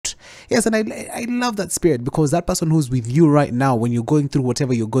Yes, and I love that spirit, because that person who's with you right now when you're going through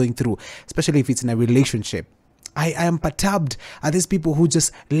whatever you're going through, especially if it's in a relationship, I am perturbed at these people who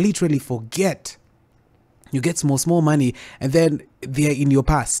just literally forget. You get small money and then they're in your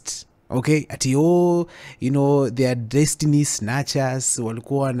past. Okay, ati they are destiny snatchers,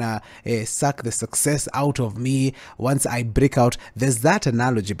 walikuwa na suck the success out of me once I break out. There's that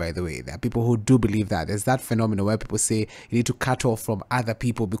analogy, by the way. There are people who do believe that. There's that phenomenon where people say you need to cut off from other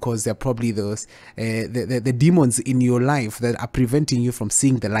people because they're probably those the demons in your life that are preventing you from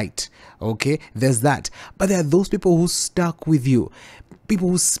seeing the light. Okay, there's that. But there are those people who stuck with you, people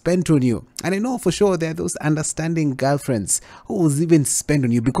who spent on you. And I know for sure there are those understanding girlfriends who will even spend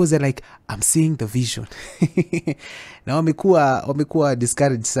on you because they're like, I'm seeing the vision. Now wamekuwa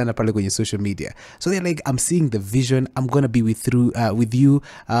discouraged sana pale kwenye social media. So they're like, I'm seeing the vision. I'm going to be with you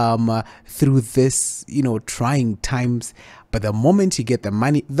through this, trying times. But the moment you get the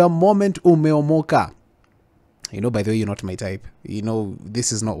money, the moment umeomoka, by the way, you're not my type.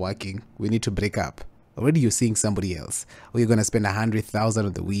 This is not working. We need to break up. Already you're seeing somebody else, or you're going to spend 100,000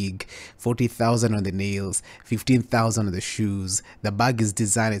 on the wig, 40,000 on the nails, 15,000 on the shoes. The bag is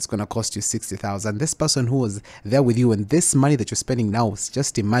designed, it's going to cost you 60,000. This person who was there with you, and this money that you're spending now is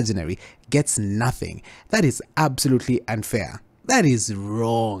just imaginary, gets nothing. That is absolutely unfair. That is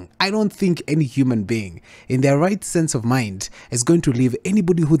wrong. I don't think any human being in their right sense of mind is going to leave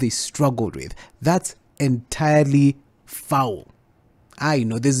anybody who they struggled with. That's entirely foul. I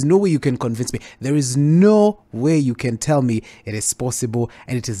know there's no way you can convince me. There is no way you can tell me it is possible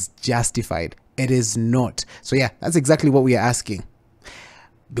and it is justified. It is not. So yeah, that's exactly what we are asking.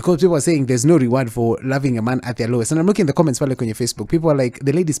 Because people are saying there's no reward for loving a man at their lowest. And I'm looking in the comments pale kwenye Facebook. People are like,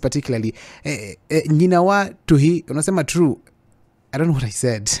 the ladies particularly, Ninawa tuhi, unasema true. I don't know what I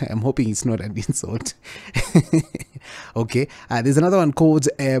said. I'm hoping it's not an insult. Okay. There's another one called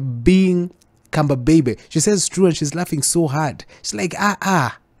being Kamba Baby. She says true and she's laughing so hard. She's like,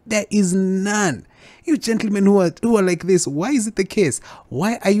 there is none. You gentlemen who are like this, why is it the case?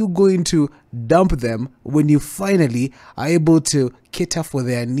 Why are you going to dump them when you finally are able to cater for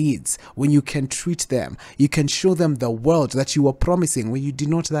their needs, when you can treat them, you can show them the world that you were promising when you did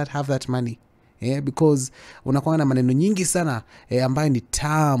not have that money? Yeah, because unakuwa na maneno nyingi sana ambayo ni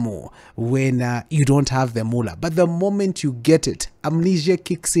tamu when you don't have the moolah. But the moment you get it, amnesia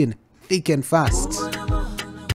kicks in thick and fast.